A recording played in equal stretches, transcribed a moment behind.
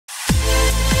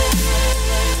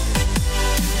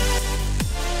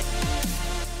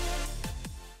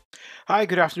Hi,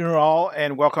 good afternoon all,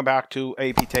 and welcome back to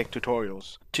APTeck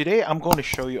Tutorials. Today I'm going to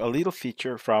show you a little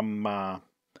feature from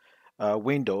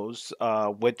Windows,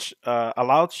 which will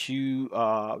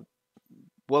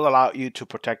allow you to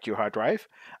protect your hard drive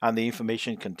and the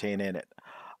information contained in it.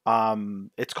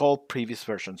 It's called previous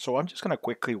version. So I'm just going to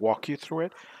quickly walk you through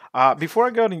it. Before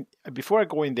I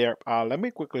go in there, let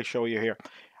me quickly show you here.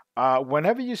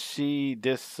 Whenever you see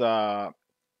this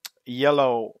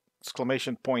yellow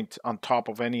exclamation point on top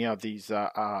of any of these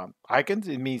icons,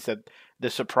 it means that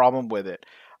there's a problem with it.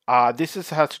 Has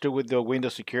to do with the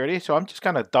Windows security, so I'm just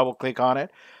going to double click on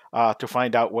it to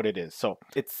find out what it is. So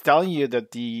it's telling you that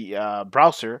the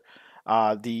browser,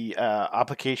 the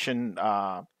application,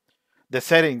 the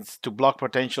settings to block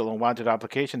potential unwanted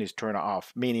application is turned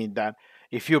off, meaning that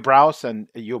if you browse and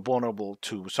you're vulnerable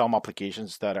to some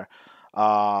applications that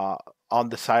are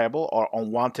undesirable or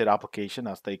unwanted application,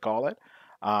 as they call it.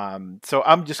 So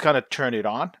I'm just going to turn it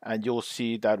on, and you'll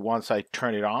see that once I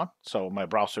turn it on, so my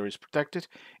browser is protected,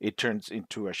 it turns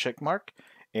into a check mark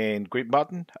and green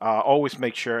button. Always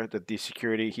make sure that the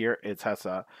security here has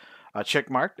a check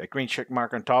mark, a green check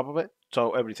mark on top of it,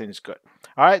 so everything is good.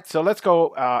 All right, so let's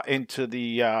go into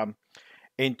this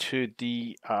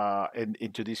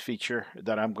feature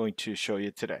that I'm going to show you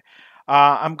today.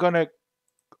 I'm going to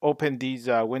open these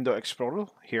Window Explorer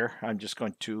here. I'm just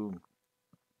going to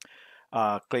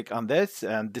click on this,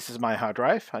 and this is my hard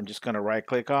drive. I'm just going to right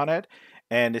click on it,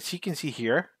 and as you can see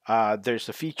here, there's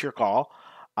a feature called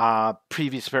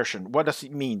previous version. What does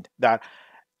it mean? That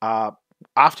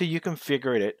after you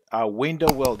configure it,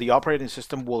 the operating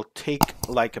system will take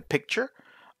like a picture,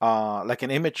 like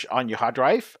an image on your hard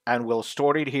drive, and will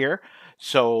store it here.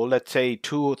 So let's say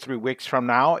 2 or 3 weeks from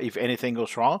now, if anything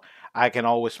goes wrong, I can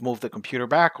always move the computer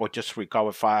back or just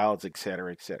recover files,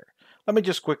 etc., etc. Let me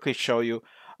just quickly show you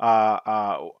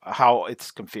how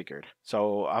it's configured.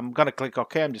 So I'm gonna click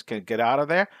OK. I'm just gonna get out of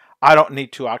there. I don't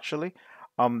need to actually.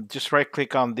 Just right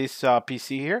click on this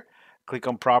PC here, click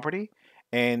on Property,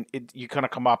 and you're gonna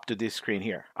come up to this screen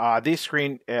here. This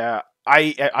screen,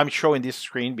 I'm showing this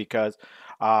screen because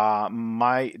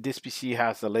this PC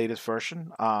has the latest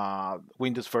version,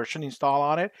 Windows version installed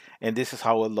on it, and this is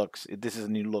how it looks. This is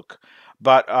a new look.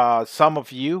 But some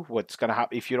of you, what's gonna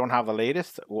happen if you don't have the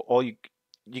latest, all you're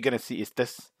gonna see is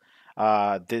this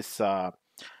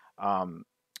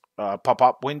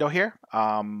pop-up window here,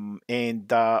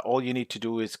 and all you need to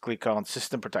do is click on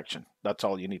System Protection. That's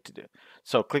all you need to do.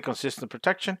 So click on System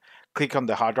Protection, click on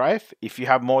the hard drive. If you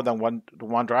have more than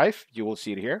one drive, you will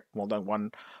see it here. More than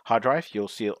one hard drive, you'll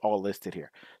see it all listed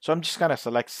here. So I'm just going to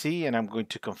select C, and I'm going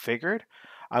to configure it.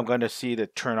 I'm going to see the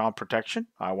turn on protection.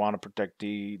 I want to protect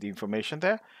the information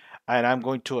there, and I'm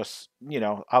going to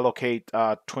allocate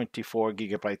 24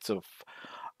 gigabytes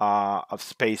of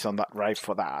space on that drive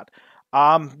for that.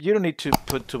 You don't need to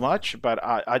put too much, but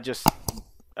I just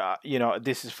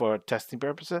this is for testing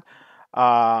purposes.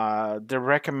 The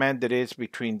recommended is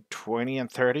between 20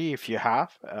 and 30 if you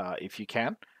have, if you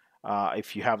can,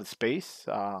 if you have the space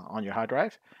on your hard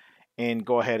drive, and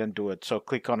go ahead and do it. So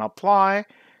click on Apply,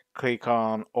 click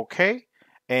on OK,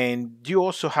 and you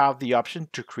also have the option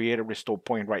to create a restore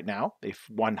point right now if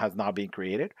one has not been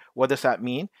created. What does that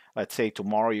mean? Let's say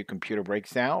tomorrow your computer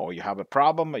breaks down, or you have a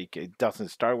problem, it doesn't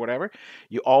start, whatever.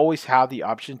 You always have the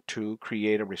option to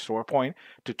create a restore point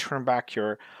to turn back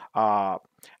your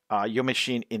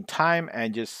machine in time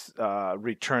and just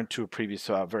return to a previous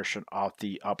version of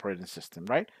the operating system,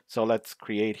 right? So let's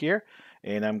create here,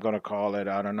 and I'm going to call it,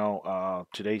 I don't know,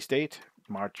 today's date,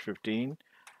 March 15.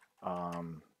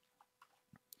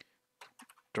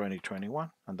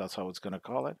 2021, and that's how it's going to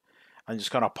call it. I'm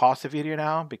just going to pause the video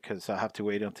now because I have to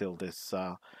wait until this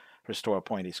restore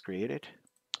point is created.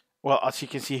 Well, as you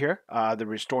can see here, the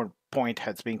restore point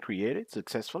has been created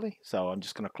successfully. So I'm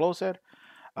just going to close it,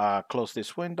 close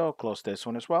this window, close this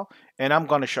one as well, and I'm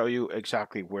going to show you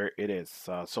exactly where it is.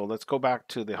 So let's go back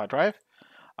to the hard drive,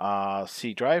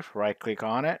 C drive, right click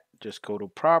on it, just go to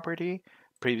Property,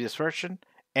 Previous Version,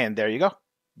 and there you go.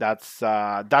 That's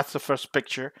the first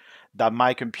picture that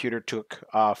my computer took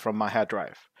from my hard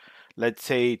drive. Let's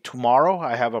say tomorrow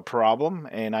I have a problem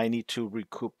and I need to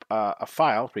recover a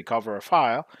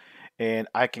file, and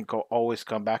I can always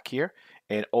come back here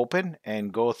and open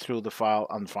and go through the file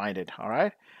and find it. All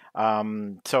right.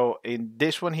 So in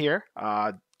this one here,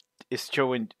 it's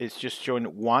just showing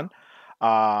one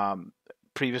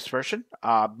previous version,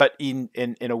 but in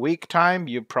a week time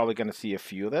you're probably going to see a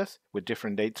few of this with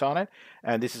different dates on it,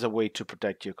 and this is a way to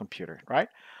protect your computer, right?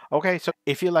 Okay, so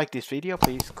if you like this video,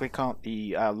 please click on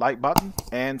the like button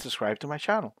and subscribe to my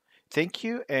channel. Thank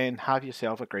you, and have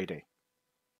yourself a great day.